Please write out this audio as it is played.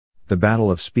The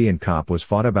Battle of Spion Kop was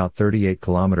fought about 38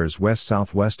 kilometers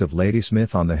west-southwest of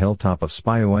Ladysmith on the hilltop of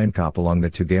Spioenkop along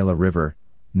the Tugela River,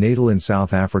 Natal in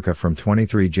South Africa from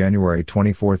 23 January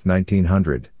 24,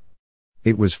 1900.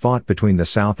 It was fought between the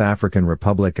South African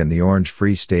Republic and the Orange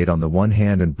Free State on the one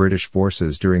hand and British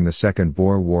forces during the Second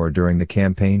Boer War during the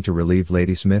campaign to relieve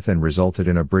Ladysmith and resulted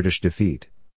in a British defeat.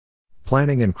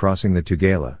 Planning and crossing the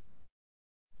Tugela.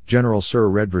 General Sir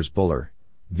Redvers Buller,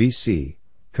 V.C.,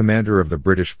 commander of the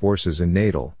British forces in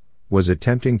Natal, was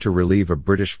attempting to relieve a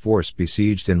British force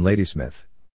besieged in Ladysmith.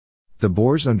 The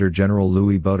Boers under General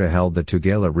Louis Botha held the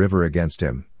Tugela River against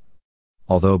him.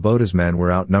 Although Botha's men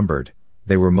were outnumbered,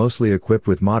 they were mostly equipped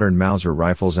with modern Mauser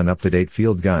rifles and up-to-date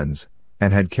field guns,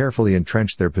 and had carefully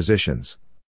entrenched their positions.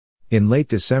 In late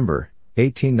December,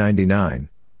 1899,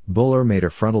 Buller made a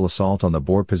frontal assault on the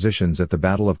Boer positions at the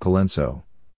Battle of Colenso.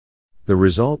 The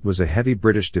result was a heavy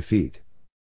British defeat.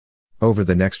 Over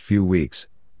the next few weeks,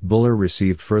 Buller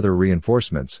received further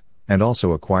reinforcements, and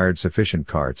also acquired sufficient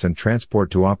carts and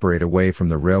transport to operate away from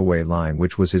the railway line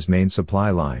which was his main supply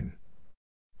line.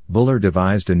 Buller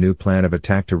devised a new plan of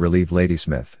attack to relieve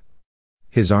Ladysmith.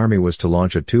 His army was to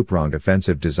launch a two-pronged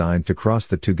offensive designed to cross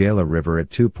the Tugela River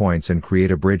at 2 points and create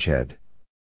a bridgehead.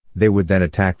 They would then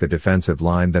attack the defensive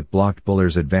line that blocked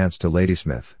Buller's advance to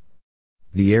Ladysmith.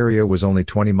 The area was only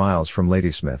 20 miles from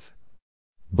Ladysmith.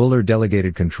 Buller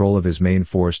delegated control of his main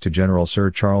force to General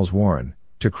Sir Charles Warren,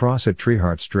 to cross at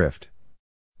Trehart's Drift.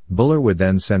 Buller would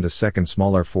then send a second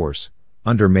smaller force,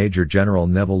 under Major General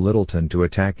Neville Littleton to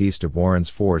attack east of Warren's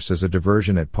force as a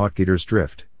diversion at Potgieter's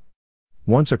Drift.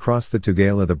 Once across the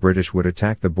Tugela the British would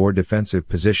attack the Boer defensive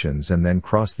positions and then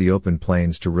cross the open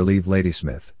plains to relieve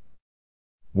Ladysmith.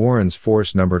 Warren's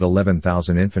force numbered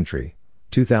 11,000 infantry,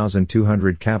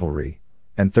 2,200 cavalry,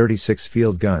 and 36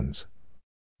 field guns.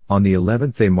 On the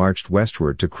 11th they marched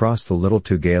westward to cross the Little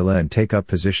Tugela and take up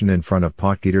position in front of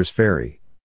Potgieter's Ferry.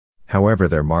 However,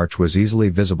 their march was easily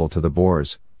visible to the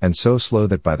Boers, and so slow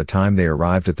that by the time they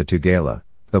arrived at the Tugela,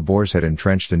 the Boers had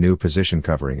entrenched a new position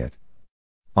covering it.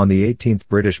 On the 18th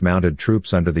British mounted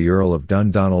troops under the Earl of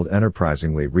Dundonald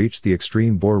enterprisingly reached the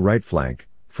extreme Boer right flank,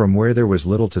 from where there was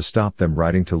little to stop them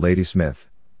riding to Ladysmith,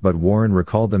 but Warren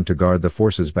recalled them to guard the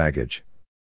force's baggage.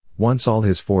 Once all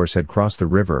his force had crossed the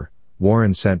river,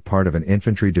 Warren sent part of an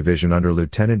infantry division under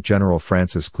Lieutenant General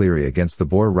Francis Cleary against the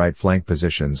Boer right flank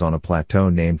positions on a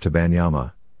plateau named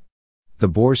Tabanyama. The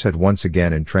Boers had once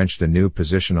again entrenched a new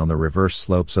position on the reverse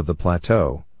slopes of the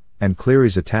plateau, and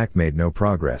Cleary's attack made no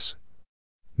progress.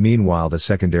 Meanwhile the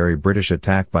secondary British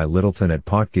attack by Littleton at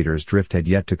Potgieter's Drift had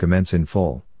yet to commence in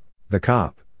full. The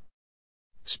Kop.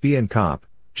 Spioenkop,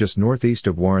 just northeast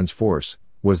of Warren's force,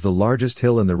 was the largest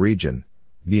hill in the region,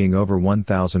 being over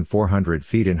 1,400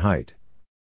 feet in height.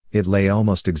 It lay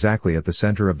almost exactly at the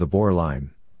center of the Boer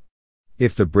line.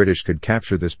 If the British could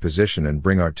capture this position and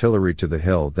bring artillery to the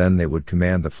hill, then they would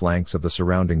command the flanks of the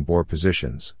surrounding Boer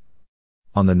positions.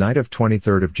 On the night of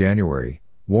 23rd of January,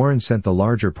 Warren sent the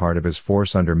larger part of his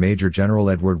force under Major General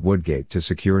Edward Woodgate to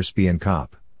secure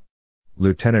Spioenkop.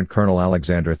 Lieutenant Colonel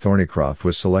Alexander Thornycroft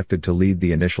was selected to lead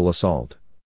the initial assault.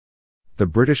 The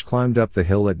British climbed up the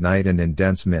hill at night and in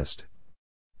dense mist.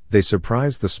 They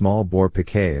surprised the small Boer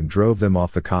piquet and drove them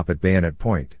off the Kop at bayonet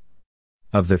point.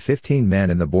 Of the 15 men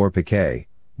in the Boer piquet,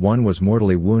 one was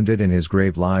mortally wounded and his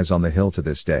grave lies on the hill to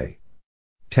this day.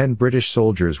 10 British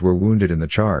soldiers were wounded in the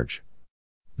charge.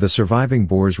 The surviving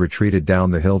Boers retreated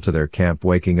down the hill to their camp,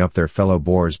 waking up their fellow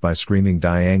Boers by screaming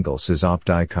 "Die Engels is op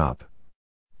die Kop."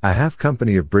 A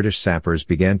half-company of British sappers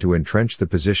began to entrench the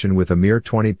position with a mere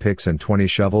 20 picks and 20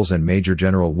 shovels, and Major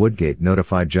General Woodgate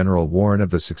notified General Warren of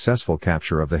the successful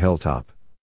capture of the hilltop.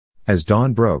 As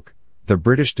dawn broke, the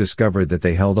British discovered that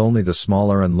they held only the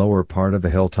smaller and lower part of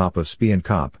the hilltop of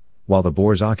Spioenkop, while the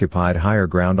Boers occupied higher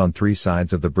ground on 3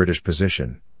 sides of the British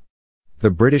position.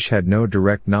 The British had no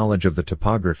direct knowledge of the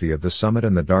topography of the summit,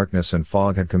 and the darkness and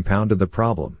fog had compounded the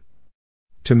problem.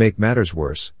 To make matters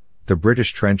worse, the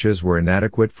British trenches were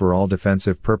inadequate for all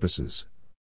defensive purposes.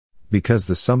 Because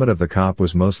the summit of the Kop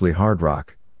was mostly hard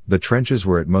rock, the trenches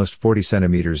were at most 40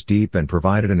 centimeters deep and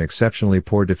provided an exceptionally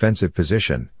poor defensive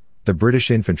position. The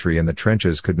British infantry in the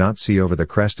trenches could not see over the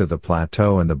crest of the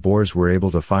plateau, and the Boers were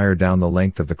able to fire down the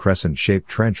length of the crescent-shaped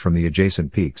trench from the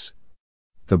adjacent peaks.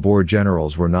 The Boer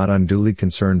generals were not unduly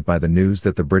concerned by the news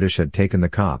that the British had taken the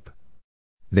Kop.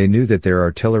 They knew that their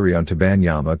artillery on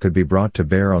Tabanyama could be brought to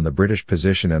bear on the British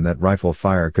position, and that rifle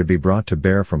fire could be brought to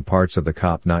bear from parts of the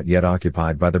Kop not yet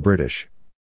occupied by the British.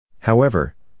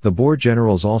 However, the Boer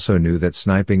generals also knew that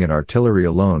sniping and artillery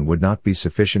alone would not be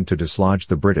sufficient to dislodge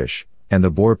the British, and the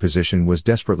Boer position was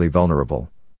desperately vulnerable.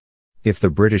 If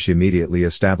the British immediately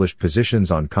established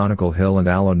positions on Conical Hill and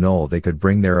Aloe Knoll, they could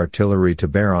bring their artillery to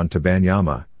bear on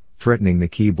Tabanyama, threatening the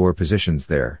key Boer positions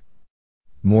there.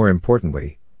 More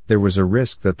importantly, there was a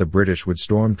risk that the British would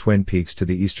storm Twin Peaks to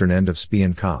the eastern end of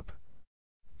Spioenkop.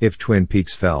 If Twin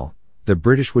Peaks fell, the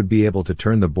British would be able to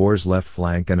turn the Boers' left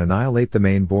flank and annihilate the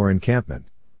main Boer encampment.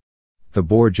 The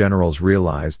Boer generals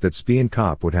realized that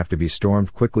Spioenkop would have to be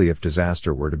stormed quickly if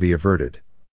disaster were to be averted.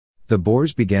 The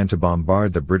Boers began to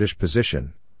bombard the British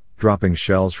position, dropping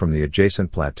shells from the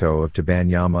adjacent plateau of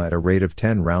Tabanyama at a rate of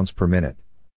 10 rounds per minute.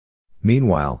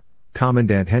 Meanwhile,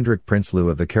 Commandant Hendrik Prinsloo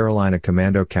of the Carolina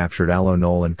Commando captured Aloe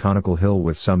Knoll and Conical Hill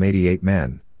with some 88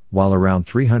 men, while around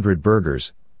 300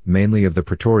 burghers, mainly of the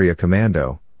Pretoria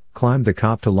Commando, climbed the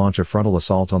Kop to launch a frontal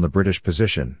assault on the British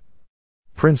position.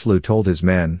 Prinsloo told his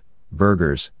men,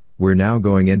 "Burghers, we're now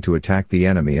going in to attack the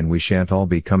enemy and we shan't all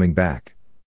be coming back.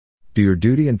 Do your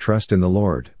duty and trust in the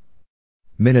Lord."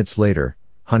 Minutes later,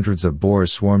 hundreds of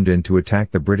Boers swarmed in to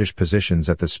attack the British positions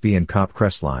at the Spioenkop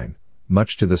crestline,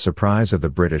 much to the surprise of the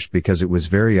British because it was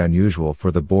very unusual for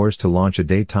the Boers to launch a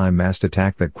daytime massed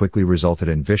attack that quickly resulted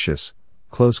in vicious,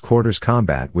 close-quarters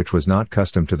combat which was not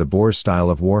custom to the Boers' style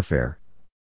of warfare.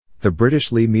 The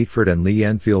British Lee Metford and Lee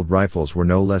Enfield rifles were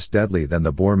no less deadly than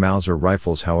the Boer Mauser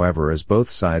rifles, however, as both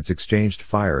sides exchanged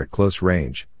fire at close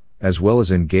range, as well as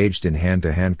engaged in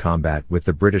hand-to-hand combat with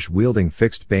the British wielding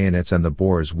fixed bayonets and the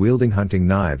Boers wielding hunting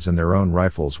knives and their own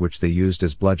rifles which they used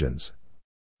as bludgeons.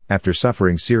 After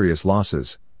suffering serious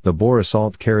losses, the Boer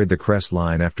assault carried the crest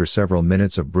line after several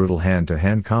minutes of brutal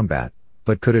hand-to-hand combat,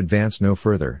 but could advance no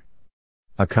further.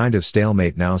 A kind of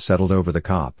stalemate now settled over the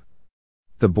Kop.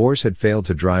 The Boers had failed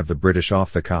to drive the British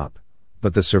off the Kop,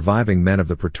 but the surviving men of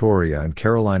the Pretoria and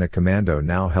Carolina Commando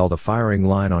now held a firing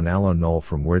line on Aloe Knoll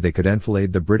from where they could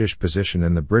enfilade the British position,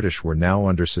 and the British were now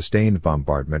under sustained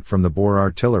bombardment from the Boer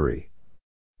artillery.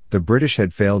 The British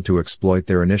had failed to exploit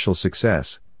their initial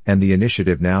success, and the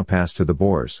initiative now passed to the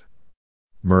Boers.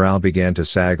 Morale began to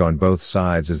sag on both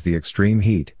sides as the extreme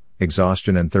heat,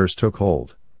 exhaustion and thirst took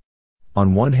hold.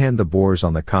 On one hand, the Boers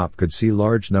on the Kop could see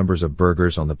large numbers of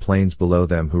burghers on the plains below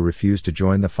them who refused to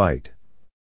join the fight.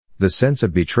 The sense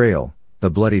of betrayal, the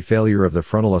bloody failure of the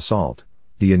frontal assault,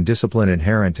 the indiscipline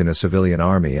inherent in a civilian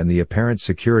army and the apparent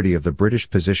security of the British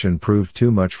position proved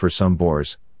too much for some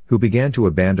Boers, who began to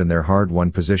abandon their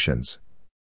hard-won positions.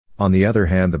 On the other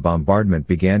hand, the bombardment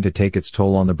began to take its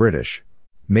toll on the British.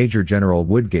 Major General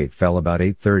Woodgate fell about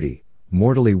 8:30,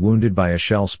 mortally wounded by a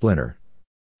shell splinter.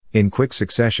 In quick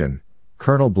succession,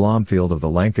 Colonel Blomfield of the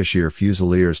Lancashire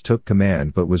Fusiliers took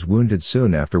command but was wounded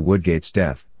soon after Woodgate's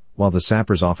death, while the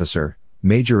sappers officer,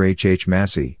 Major H. H.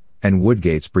 Massey, and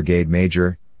Woodgate's brigade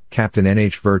major, Captain N.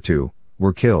 H. Vertu,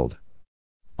 were killed.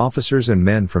 Officers and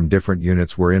men from different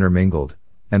units were intermingled,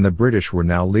 and the British were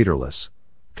now leaderless,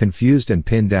 confused and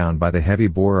pinned down by the heavy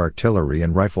Boer artillery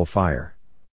and rifle fire.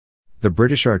 The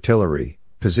British artillery,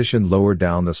 positioned lower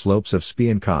down the slopes of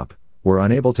Spioenkop, were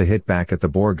unable to hit back at the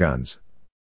Boer guns.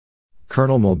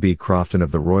 Colonel Mul B. Crofton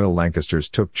of the Royal Lancasters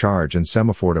took charge and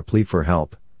semaphored a plea for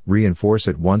help: "Reinforce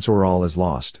at once or all is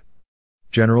lost.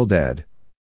 General dead."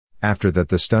 After that,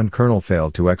 the stunned colonel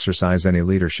failed to exercise any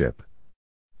leadership.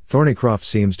 Thornycroft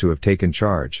seems to have taken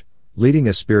charge, leading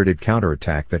a spirited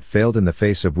counterattack that failed in the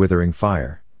face of withering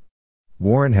fire.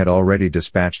 Warren had already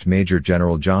dispatched Major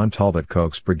General John Talbot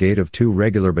Coke's brigade of 2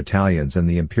 regular battalions and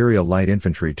the Imperial Light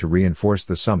Infantry to reinforce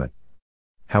the summit.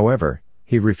 However,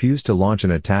 he refused to launch an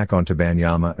attack on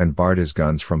Tabanyama and barred his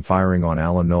guns from firing on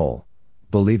Aloe Knoll,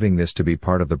 believing this to be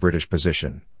part of the British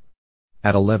position.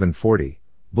 At 11:40,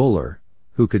 Buller,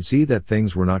 who could see that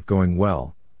things were not going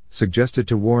well, suggested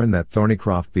to Warren that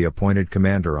Thornycroft be appointed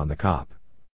commander on the Kop.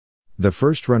 The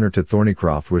first runner to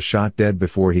Thornycroft was shot dead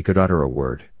before he could utter a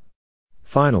word.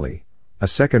 Finally, a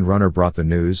second runner brought the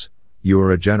news: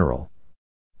 "You're a general."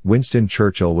 Winston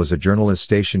Churchill was a journalist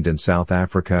stationed in South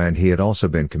Africa, and he had also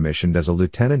been commissioned as a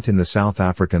lieutenant in the South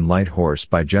African Light Horse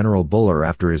by General Buller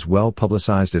after his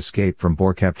well-publicized escape from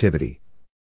Boer captivity.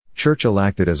 Churchill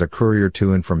acted as a courier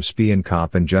to and from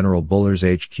Spioenkop and General Buller's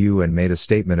HQ and made a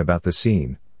statement about the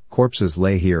scene: "Corpses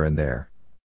lay here and there.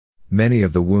 Many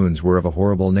of the wounds were of a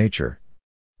horrible nature.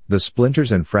 The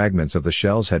splinters and fragments of the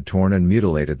shells had torn and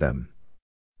mutilated them.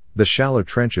 The shallow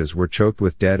trenches were choked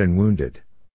with dead and wounded.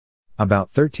 About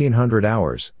 1300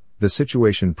 hours, the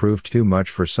situation proved too much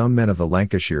for some men of the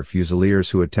Lancashire Fusiliers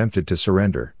who attempted to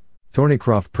surrender.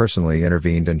 Thornycroft personally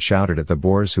intervened and shouted at the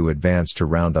Boers who advanced to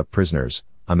round up prisoners,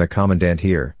 'I'm the commandant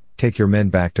here, take your men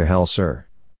back to hell, sir.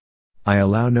 I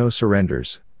allow no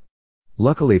surrenders.'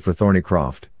 Luckily for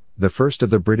Thornycroft, the first of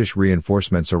the British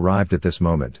reinforcements arrived at this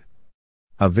moment.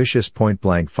 A vicious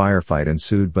point-blank firefight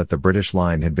ensued, but the British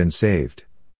line had been saved.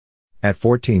 At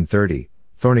 14:30,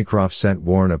 Thornycroft sent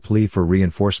Warren a plea for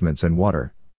reinforcements and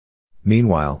water.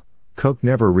 Meanwhile, Coke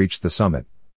never reached the summit.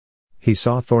 He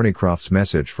saw Thornycroft's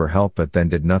message for help but then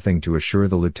did nothing to assure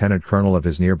the lieutenant colonel of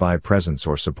his nearby presence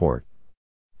or support.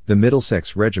 The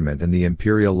Middlesex Regiment and the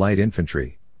Imperial Light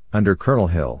Infantry, under Colonel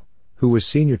Hill, who was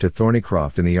senior to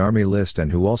Thornycroft in the army list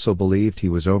and who also believed he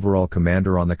was overall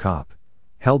commander on the Kop,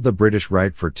 held the British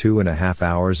right for 2.5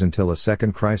 hours until a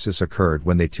second crisis occurred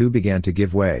when they too began to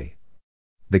give way.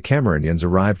 The Cameronians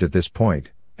arrived at this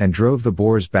point, and drove the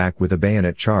Boers back with a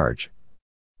bayonet charge.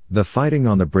 The fighting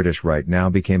on the British right now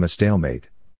became a stalemate.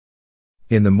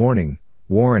 In the morning,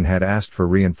 Warren had asked for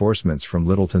reinforcements from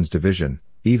Littleton's division,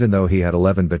 even though he had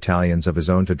 11 battalions of his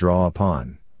own to draw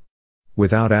upon.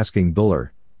 Without asking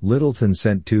Buller, Littleton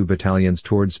sent 2 battalions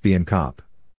towards Spioenkop.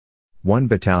 1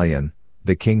 battalion,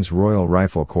 the King's Royal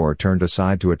Rifle Corps, turned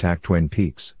aside to attack Twin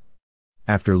Peaks.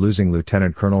 After losing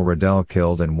Lieutenant Colonel Riddell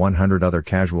killed and 100 other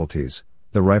casualties,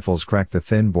 the Rifles cracked the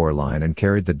thin Boer line and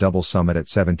carried the double summit at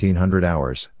 1700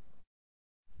 hours.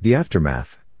 The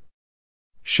aftermath.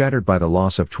 Shattered by the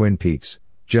loss of Twin Peaks,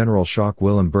 General Shock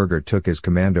Willenberger took his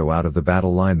commando out of the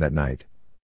battle line that night.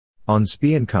 On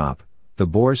Spioenkop, the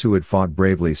Boers who had fought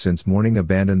bravely since morning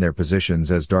abandoned their positions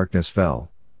as darkness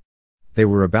fell. They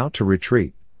were about to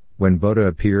retreat, when Botha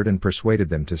appeared and persuaded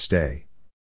them to stay.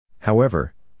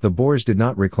 However, the Boers did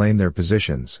not reclaim their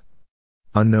positions.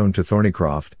 Unknown to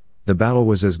Thornycroft, the battle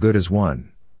was as good as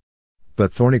won.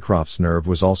 But Thornycroft's nerve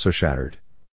was also shattered.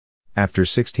 After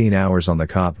 16 hours on the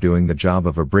Kop doing the job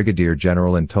of a brigadier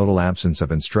general in total absence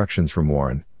of instructions from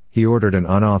Warren, he ordered an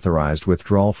unauthorized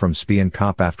withdrawal from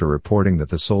Spioenkop after reporting that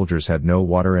the soldiers had no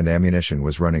water and ammunition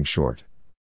was running short.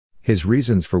 His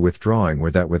reasons for withdrawing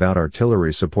were that without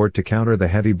artillery support to counter the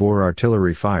heavy Boer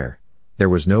artillery fire, there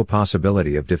was no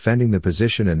possibility of defending the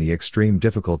position, and the extreme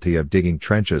difficulty of digging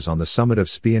trenches on the summit of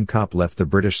Spioenkop left the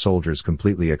British soldiers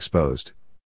completely exposed.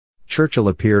 Churchill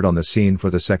appeared on the scene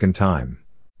for the second time.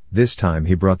 This time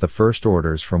he brought the first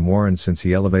orders from Warren since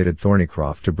he elevated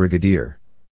Thornycroft to brigadier.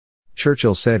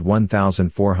 Churchill said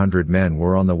 1,400 men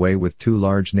were on the way with 2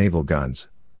 large naval guns.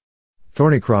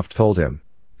 Thornycroft told him,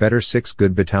 "Better 6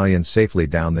 good battalions safely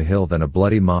down the hill than a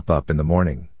bloody mop-up in the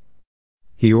morning."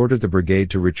 He ordered the brigade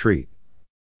to retreat.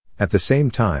 At the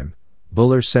same time,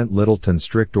 Buller sent Littleton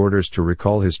strict orders to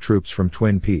recall his troops from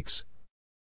Twin Peaks.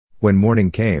 When morning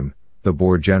came, the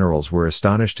Boer generals were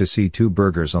astonished to see 2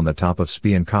 burghers on the top of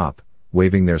Spioenkop,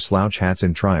 waving their slouch hats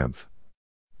in triumph.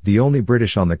 The only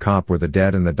British on the Kop were the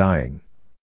dead and the dying.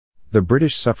 The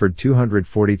British suffered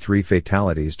 243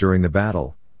 fatalities during the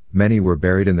battle. Many were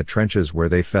buried in the trenches where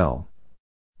they fell.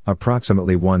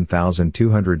 Approximately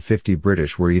 1,250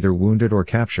 British were either wounded or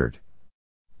captured.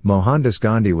 Mohandas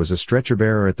Gandhi was a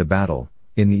stretcher-bearer at the battle,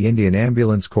 in the Indian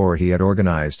Ambulance Corps he had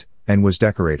organized, and was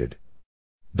decorated.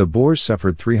 The Boers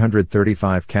suffered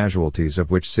 335 casualties,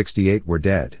 of which 68 were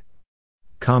dead.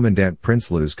 Commandant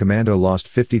Prinsloo's commando lost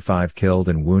 55 killed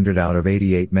and wounded out of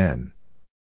 88 men.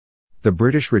 The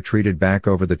British retreated back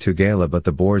over the Tugela, but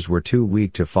the Boers were too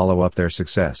weak to follow up their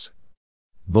success.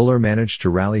 Buller managed to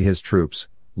rally his troops.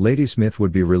 Ladysmith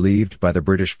would be relieved by the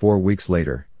British 4 weeks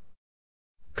later.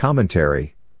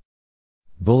 Commentary.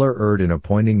 Buller erred in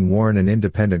appointing Warren an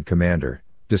independent commander,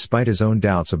 despite his own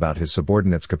doubts about his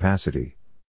subordinates' capacity.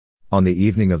 On the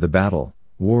evening of the battle,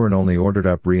 Warren only ordered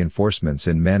up reinforcements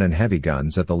in men and heavy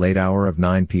guns at the late hour of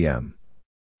 9 p.m.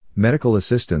 Medical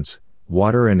assistance,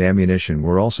 water and ammunition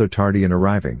were also tardy in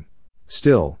arriving.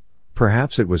 Still,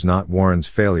 perhaps it was not Warren's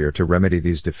failure to remedy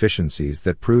these deficiencies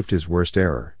that proved his worst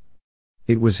error.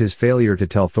 It was his failure to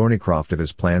tell Thornycroft of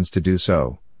his plans to do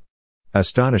so.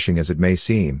 Astonishing as it may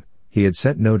seem, he had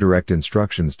sent no direct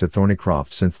instructions to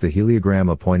Thornycroft since the heliogram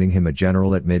appointing him a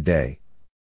general at midday.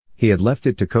 He had left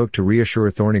it to Coke to reassure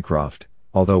Thornycroft,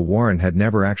 although Warren had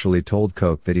never actually told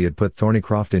Coke that he had put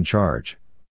Thornycroft in charge.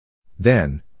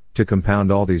 Then, to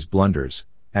compound all these blunders,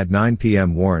 at 9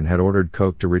 p.m. Warren had ordered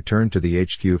Coke to return to the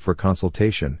HQ for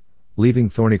consultation, leaving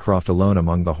Thornycroft alone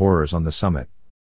among the horrors on the summit.